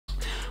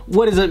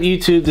What is up,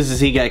 YouTube? This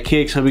is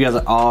GRIPP. Hope you guys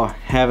are all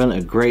having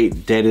a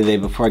great day today.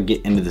 Before I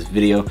get into this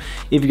video,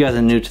 if you guys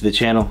are new to the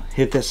channel,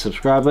 hit that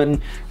subscribe button,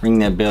 ring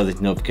that bell to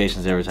get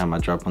notifications every time I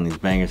drop on these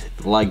bangers, hit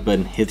the like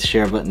button, hit the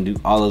share button, do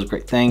all those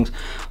great things.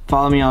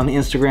 Follow me on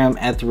Instagram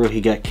at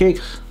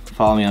therealhegotkickz.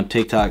 Follow me on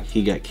TikTok,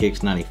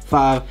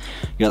 hegotkickz95.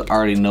 You guys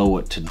already know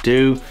what to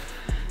do.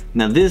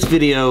 Now this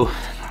video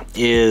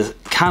is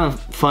kind of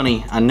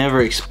funny. I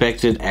never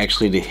expected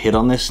actually to hit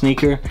on this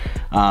sneaker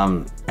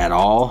at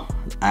all.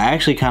 I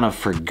actually kind of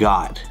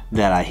forgot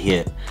that I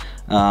hit.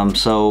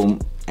 So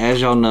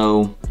as y'all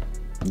know,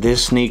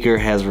 this sneaker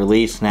has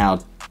released now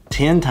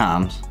 10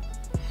 times,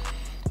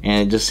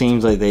 and it just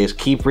seems like they just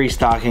keep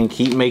restocking,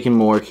 keep making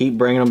more, keep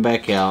bringing them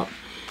back out.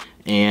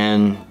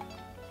 And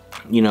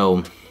you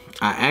know,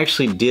 I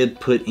actually did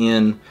put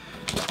in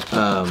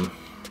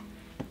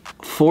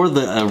for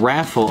the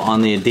raffle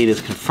on the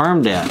Adidas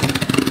Confirmed app.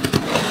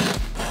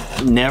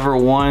 Never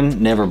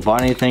won, never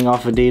bought anything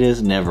off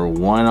Adidas, never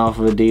won off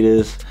of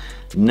Adidas,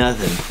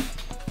 nothing.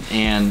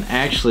 And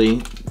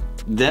actually,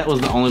 that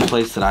was the only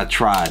place that I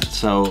tried.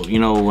 So, you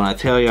know, when I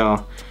tell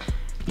y'all,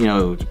 you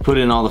know, put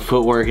in all the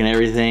footwork and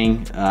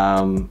everything,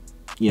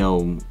 you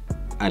know,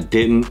 I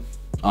didn't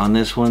on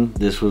this one.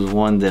 This was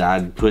one that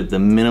I'd put the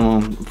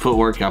minimum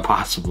footwork I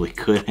possibly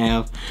could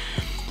have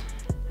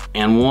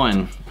and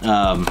won.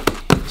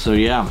 So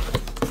yeah,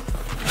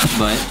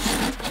 but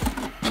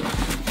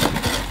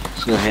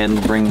let's go ahead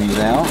and bring these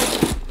out.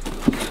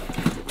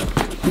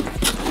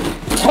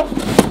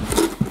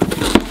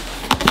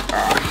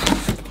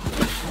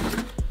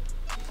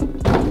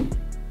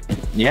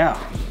 Yeah,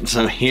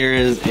 so here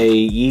is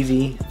a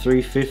Yeezy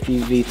 350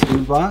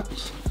 V2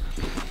 box.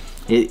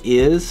 It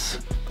is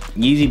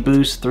Yeezy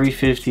Boost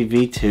 350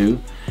 V2.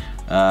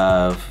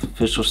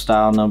 Official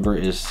style number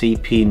is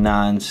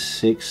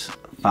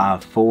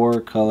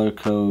CP9654, color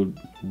code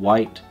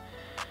white,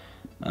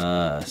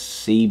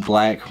 sea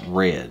black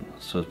red,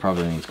 so it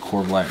probably means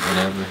core black,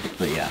 whatever.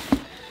 But yeah,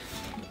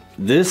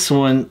 this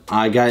one,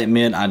 I gotta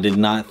admit, I did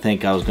not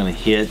think I was gonna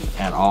hit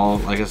at all.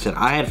 Like I said,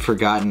 I had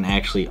forgotten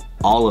actually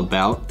all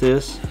about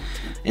this,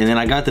 and then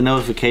I got the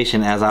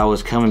notification as I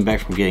was coming back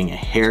from getting a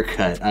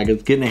haircut. I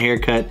was getting a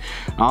haircut,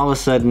 all of a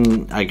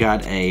sudden I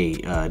got a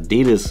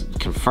Adidas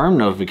Confirmed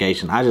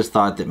notification. I just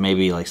thought that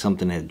maybe like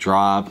something had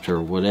dropped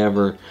or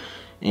whatever,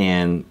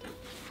 and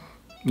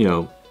you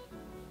know,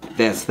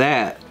 that's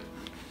that.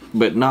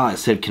 But no, it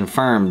said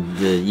confirmed,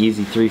 the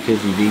Yeezy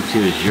 350 V2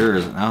 is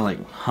yours. And I was like,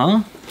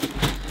 huh?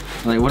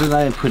 Like, what did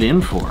I put in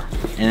for?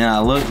 And then I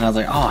looked and I was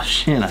like, oh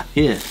shit, I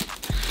hit.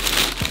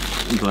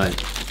 But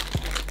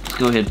let's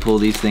go ahead and pull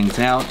these things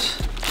out.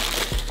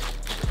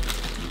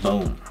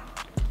 Boom.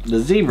 The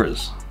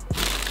zebras.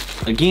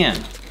 Again,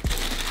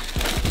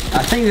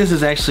 I think this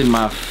is actually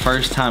my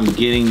first time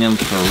getting them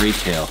for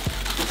retail.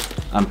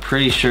 I'm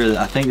pretty sure that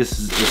I think this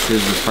is the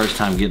first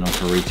time getting them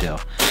for retail.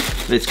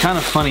 But it's kind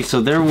of funny. So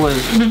there was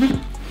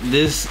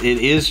this. It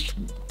is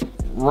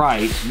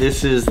right.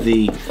 This is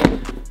the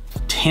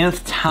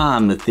 10th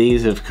time that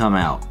these have come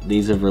out.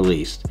 These have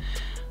released.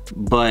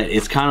 But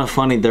it's kind of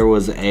funny. There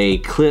was a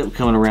clip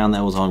coming around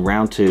that was on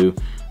round 2.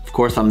 Of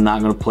course, I'm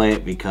not going to play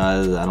it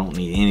because I don't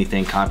need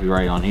anything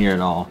copyright on here at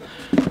all.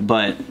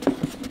 But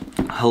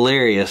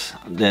hilarious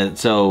that.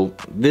 So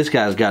this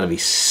guy's got to be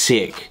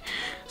sick.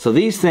 So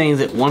these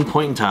things at one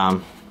point in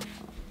time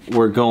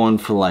were going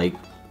for like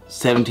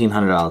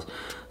 $1,700.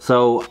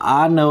 So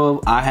I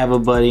know I have a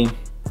buddy,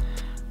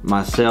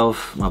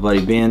 myself, my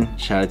buddy Ben,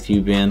 shout out to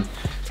you, Ben.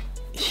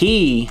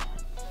 He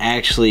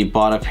actually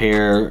bought a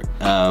pair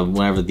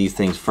whenever these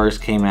things first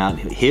came out.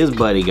 His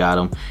buddy got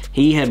them.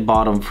 He had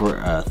bought them for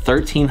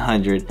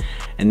 $1,300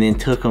 and then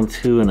took them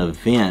to an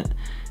event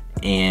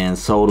and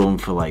sold them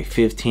for like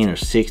 15 or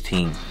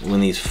 16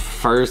 when these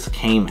first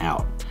came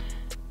out.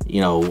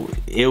 You know,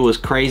 it was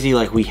crazy.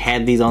 Like, we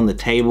had these on the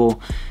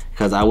table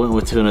because I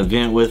went to an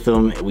event with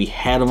them. We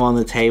had them on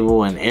the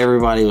table and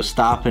everybody was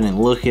stopping and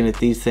looking at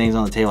these things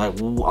on the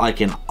table like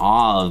in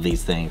awe of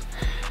these things.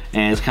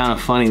 And it's kind of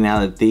funny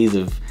now that these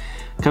have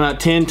come out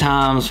 10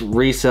 times,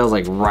 resales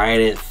like right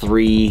at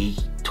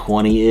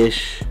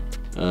 320-ish.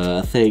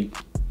 I think,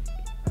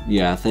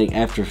 yeah, I think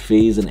after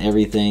fees and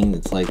everything,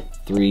 it's like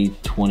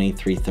 320,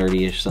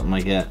 330-ish, something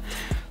like that.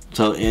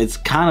 So it's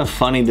kind of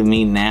funny to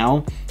me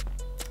now.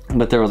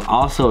 But there was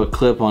also a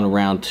clip on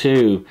round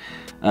 2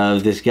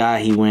 of this guy.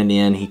 He went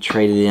in, he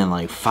traded in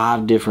like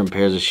 5 different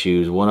pairs of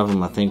shoes. One of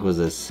them I think was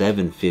a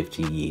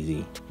 750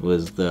 Yeezy,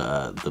 was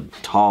the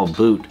tall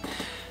boot.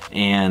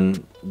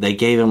 And they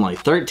gave him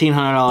like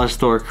 $1,300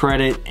 store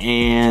credit,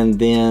 and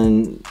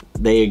then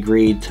they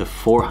agreed to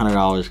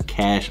 $400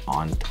 cash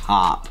on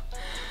top.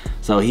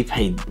 So he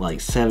paid like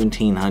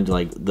 $1,700,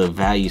 like the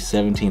value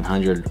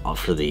 $1,700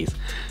 for these.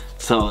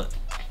 So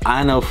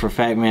I know for a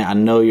fact, man, I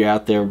know you're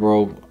out there,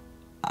 bro.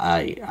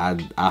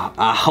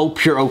 I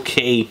hope you're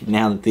okay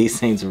now that these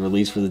things are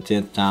released for the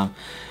 10th time.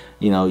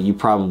 You know, you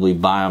probably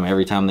buy them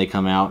every time they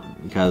come out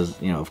because,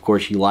 you know, of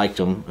course you liked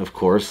them, of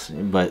course,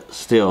 but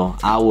still,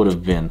 I would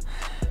have been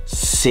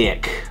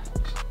sick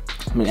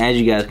I mean, as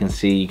you guys can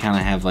see, you kind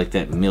of have like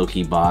that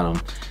milky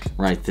bottom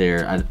right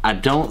there. I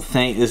don't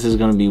think this is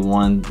going to be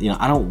one, you know,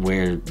 I don't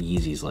wear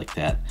Yeezys like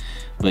that,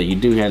 but you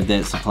do have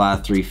that Supply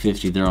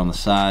 350 there on the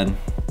side.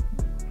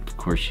 Of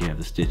course, you have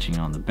the stitching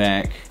on the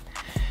back,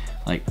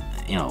 like,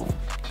 you know,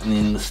 and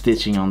then the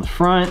stitching on the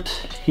front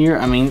here.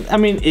 I mean,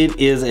 it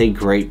is a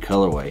great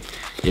colorway.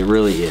 It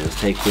really is.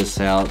 Take this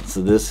out.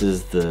 So this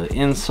is the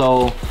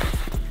insole.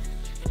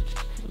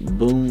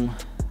 Boom.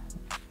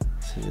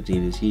 So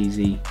Adidas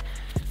Yeezy.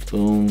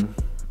 Boom.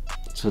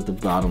 That's what the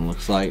bottom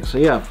looks like. So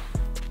yeah,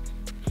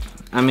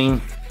 I mean,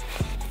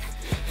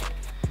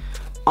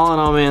 all in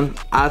all, man,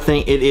 I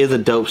think it is a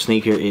dope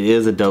sneaker. It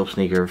is a dope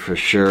sneaker for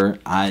sure.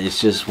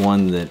 It's just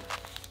one that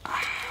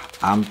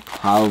I'm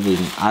probably,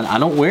 I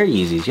don't wear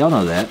Yeezys. Y'all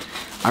know that.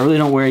 I really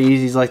don't wear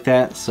Yeezys like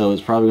that. So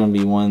it's probably going to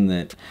be one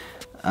that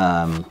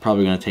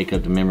probably going to take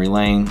up to memory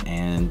lane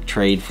and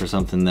trade for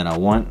something that I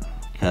want.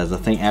 Because I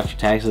think after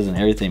taxes and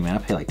everything, man, I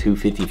pay like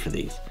 $250 for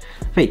these.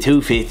 I pay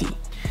 $250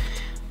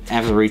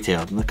 after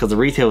retail, because the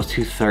retail is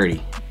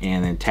 $230,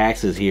 and then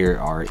taxes here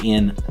are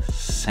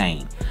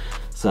insane.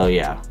 So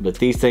yeah, but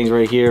these things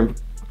right here,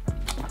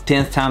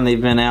 10th time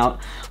they've been out.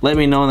 Let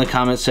me know in the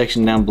comment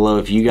section down below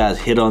if you guys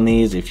hit on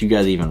these, if you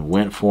guys even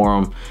went for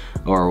them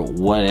or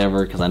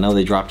whatever, because I know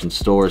they dropped in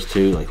stores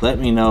too. Like, let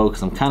me know,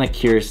 because I'm kind of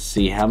curious to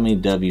see how many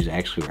W's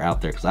actually were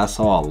out there, because I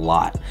saw a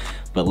lot.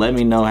 But let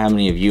me know how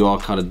many of you all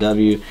caught a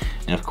W.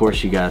 And of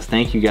course, you guys,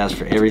 thank you guys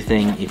for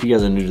everything. If you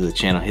guys are new to the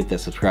channel, hit that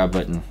subscribe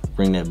button,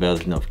 ring that bell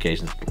with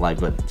notifications, the like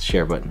button, the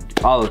share button,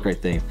 all those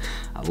great things.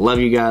 I love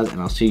you guys, and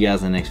I'll see you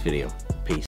guys in the next video.